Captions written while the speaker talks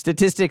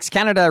Statistics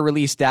Canada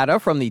released data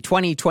from the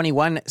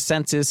 2021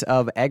 Census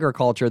of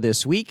Agriculture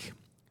this week.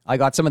 I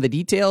got some of the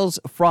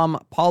details from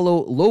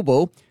Paulo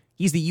Lobo.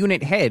 He's the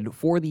unit head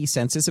for the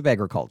Census of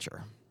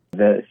Agriculture.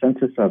 The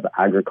Census of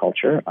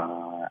Agriculture,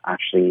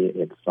 actually,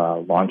 its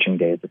launching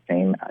day is the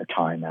same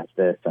time as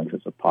the Census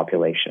of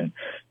Population.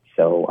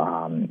 So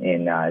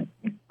in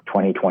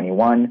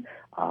 2021,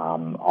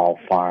 all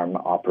farm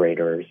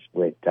operators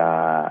with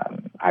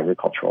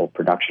agricultural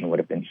production would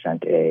have been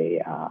sent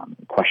a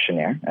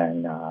questionnaire,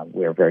 and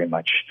we're very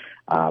much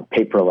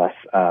paperless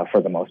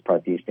for the most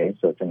part these days,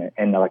 so it's in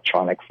an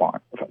electronic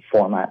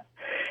format,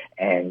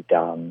 and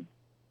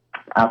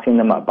asking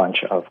them a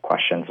bunch of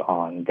questions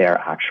on their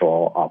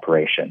actual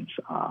operations.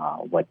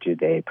 What do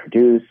they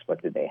produce?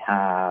 What do they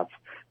have?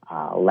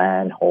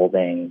 Land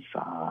holdings,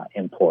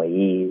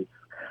 employees,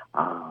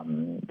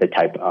 the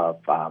type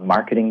of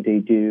marketing they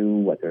do,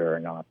 whether or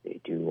not they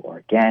do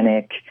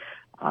organic,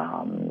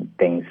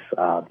 things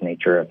of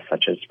nature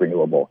such as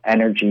renewable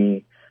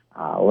energy,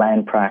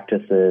 land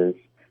practices,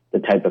 the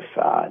type of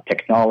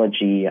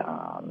technology,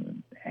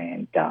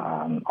 and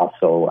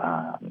also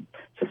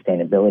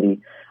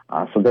sustainability.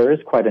 So there is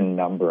quite a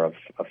number of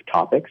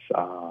topics,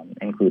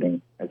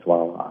 including as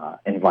well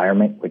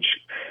environment, which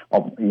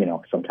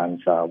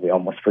sometimes we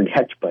almost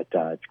forget, but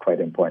it's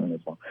quite important as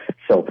well.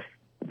 So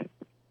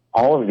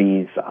all of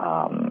these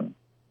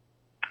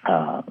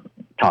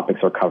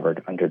topics are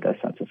covered under the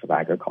Census of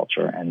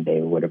Agriculture, and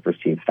they would have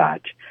received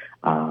that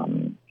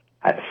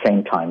at the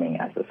same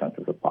timing as the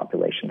Census of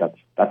Population. That's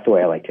the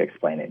way I like to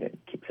explain it. It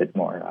keeps it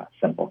more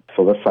simple.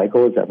 So the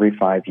cycle is every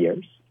 5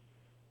 years,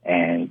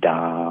 and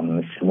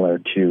similar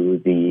to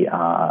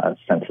the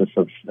Census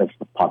of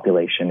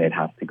Population, it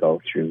has to go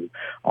through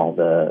all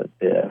the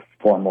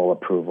formal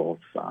approvals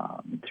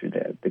through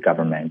the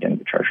government and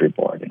the Treasury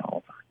Board and all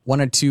of that.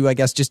 Wanted to, I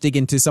guess, just dig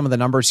into some of the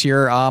numbers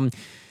here.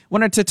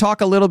 Wanted to talk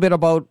a little bit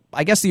about,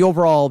 I guess, the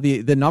overall,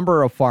 the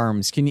number of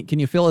farms. Can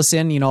you fill us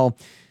in,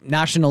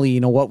 nationally,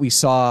 what we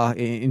saw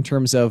in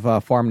terms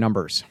of farm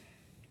numbers?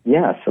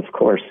 Yes, of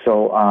course.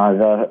 So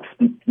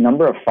the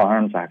number of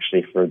farms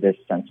actually for this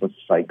census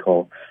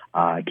cycle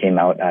came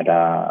out at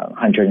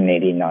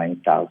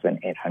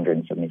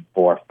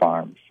 189,874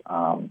 farms.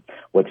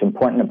 What's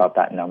important about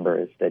that number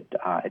is that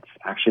it's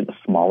actually the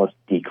smallest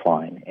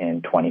decline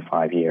in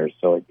 25 years.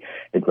 So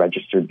it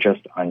registered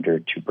just under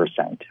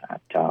 2%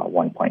 at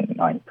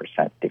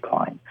 1.9%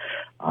 decline.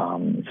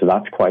 So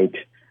that's quite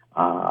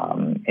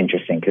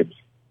interesting because,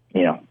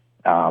 in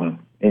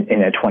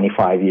a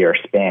 25-year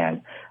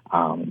span,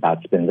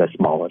 that's been the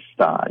smallest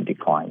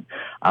decline.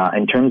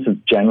 In terms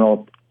of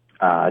general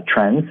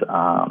trends,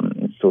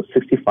 so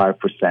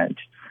 65%,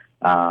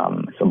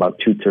 so about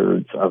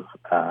 2/3 of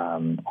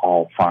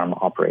all farm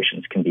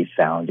operations can be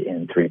found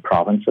in 3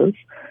 provinces.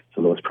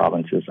 So those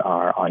provinces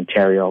are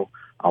Ontario,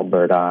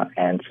 Alberta,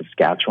 and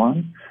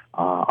Saskatchewan.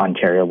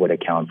 Ontario would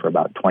account for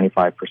about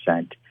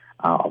 25%,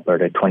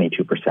 Alberta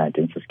 22%,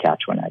 and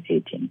Saskatchewan at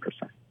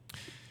 18%.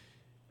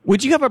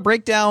 Would you have a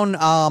breakdown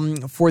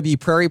for the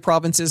prairie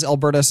provinces,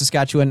 Alberta,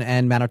 Saskatchewan,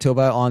 and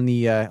Manitoba on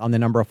the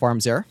number of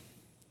farms there?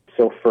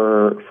 So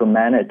for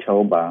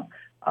Manitoba,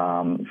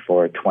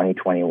 for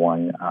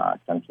 2021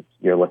 census,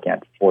 you're looking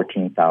at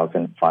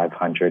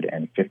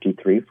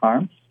 14,553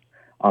 farms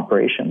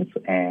operations,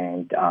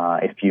 and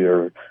if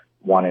you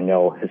want to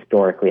know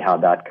historically how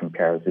that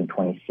compares, in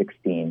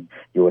 2016,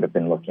 you would have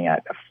been looking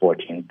at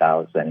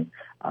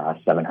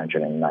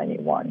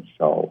 14,791.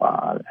 So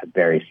a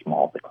very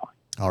small decline.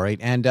 All right.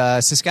 And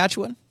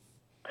Saskatchewan?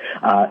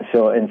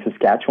 So in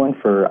Saskatchewan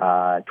for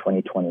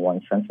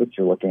 2021 census,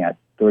 you're looking at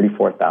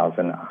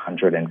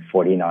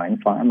 34,149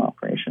 farm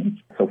operations.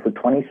 So for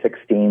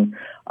 2016,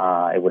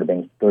 it would have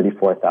been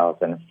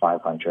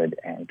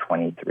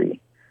 34,523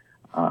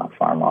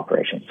 farm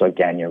operations. So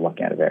again, you're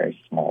looking at a very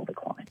small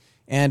decline.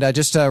 And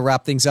just to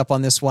wrap things up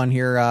on this one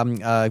here,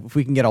 if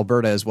we can get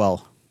Alberta as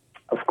well.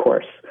 Of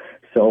course.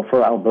 So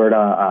for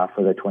Alberta,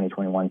 for the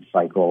 2021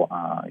 cycle,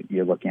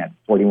 you're looking at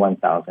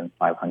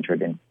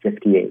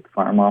 41,558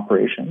 farm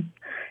operations.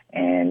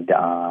 And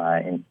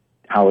in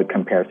how it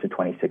compares to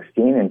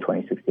 2016, in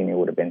 2016, it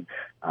would have been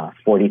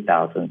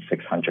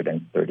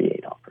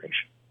 40,638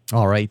 operations.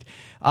 All right.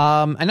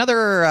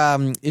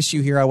 Another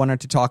issue here I wanted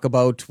to talk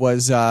about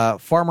was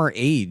farmer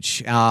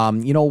age.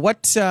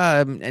 What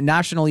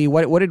nationally,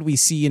 what did we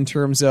see in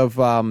terms of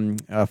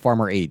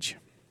farmer age?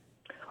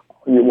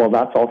 Well,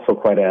 that's also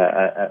quite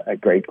a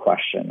great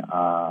question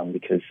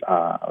because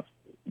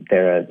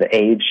the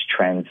age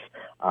trends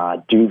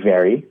do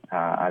vary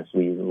as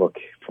we look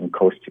from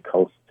coast to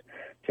coast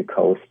to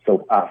coast.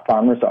 So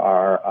farmers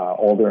are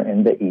older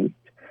in the east,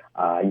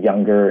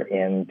 younger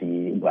in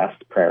the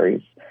west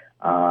prairies.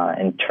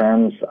 In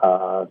terms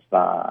of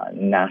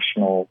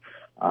national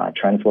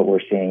trends, what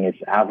we're seeing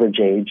is average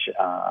age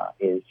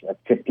is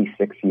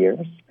 56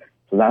 years.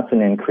 So that's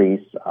an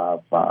increase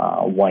of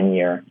 1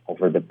 year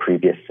over the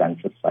previous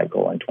census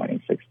cycle in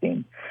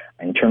 2016.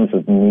 In terms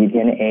of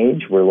median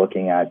age, we're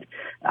looking at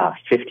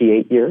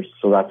 58 years.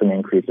 So that's an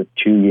increase of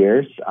 2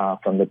 years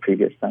from the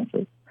previous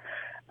census.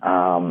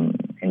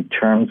 In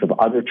terms of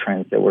other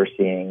trends that we're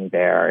seeing,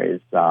 there is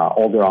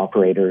older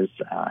operators,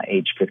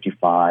 age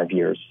 55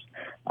 years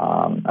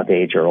of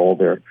age or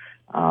older.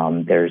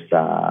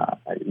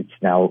 It's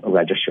now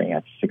registering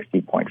at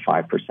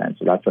 60.5%,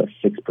 so that's a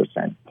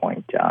 6%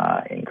 point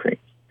increase.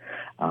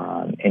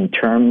 In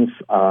terms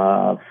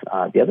of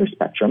the other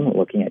spectrum,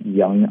 looking at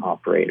young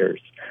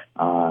operators,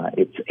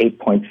 it's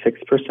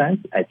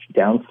 8.6%. It's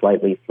down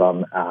slightly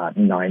from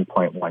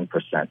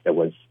 9.1% that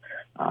was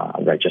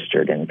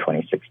registered in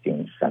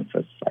 2016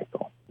 census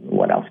cycle.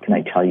 What else can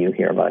I tell you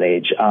here about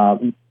age?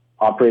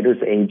 Operators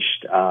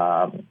aged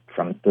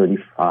from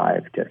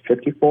 35 to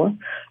 54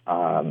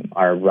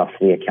 are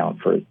roughly account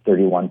for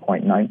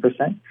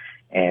 31.9%,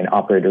 and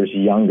operators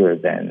younger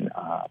than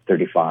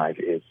 35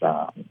 is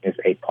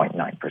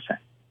 8.9%.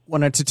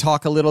 Wanted to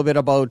talk a little bit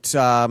about,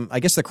 I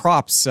guess, the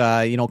crops.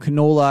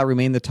 Canola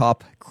remained the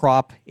top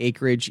crop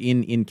acreage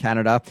in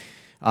Canada.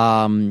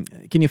 Can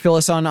you fill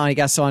us on, I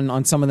guess,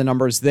 on some of the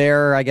numbers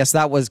there? I guess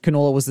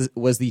canola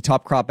was the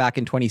top crop back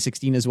in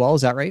 2016 as well.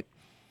 Is that right?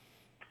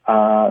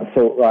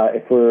 So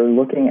if we're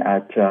looking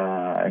at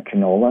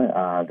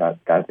canola,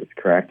 that is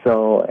correct.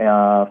 So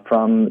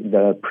from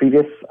the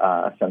previous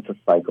census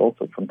cycle,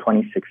 so from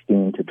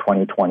 2016 to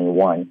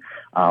 2021,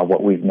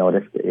 what we've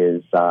noticed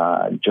is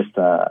just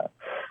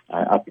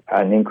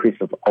an increase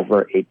of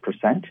over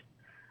 8%.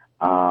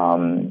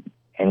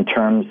 In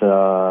terms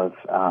of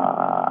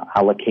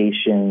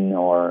allocation,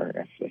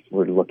 or if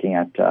we're looking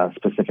at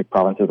specific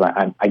provinces,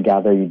 I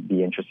gather you'd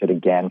be interested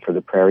again for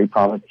the prairie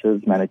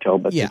provinces,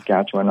 Manitoba,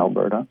 Saskatchewan,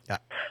 Alberta. Yeah.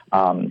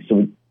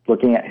 So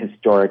looking at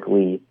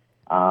historically,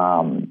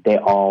 they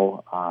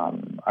all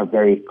are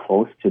very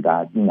close to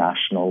that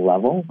national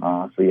level.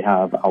 So you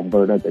have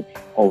Alberta that's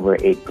over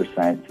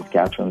 8%,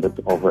 Saskatchewan that's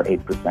over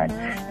 8%,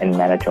 and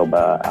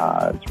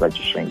Manitoba is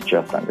registering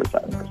just under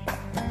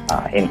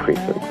 7%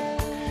 increases.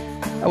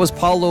 That was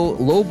Paulo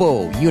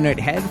Lobo, Unit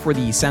Head for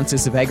the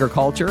Census of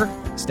Agriculture.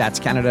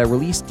 Stats Canada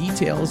released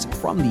details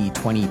from the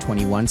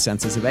 2021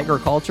 Census of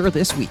Agriculture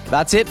this week.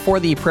 That's it for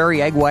the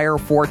Prairie Ag Wire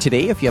for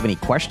today. If you have any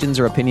questions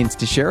or opinions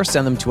to share,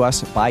 send them to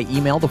us by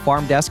email,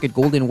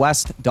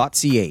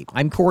 thefarmdesk@goldenwest.ca.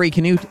 I'm Corey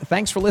Canute.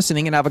 Thanks for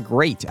listening and have a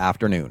great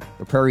afternoon.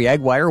 The Prairie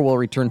Ag Wire will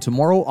return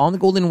tomorrow on the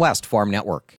Golden West Farm Network.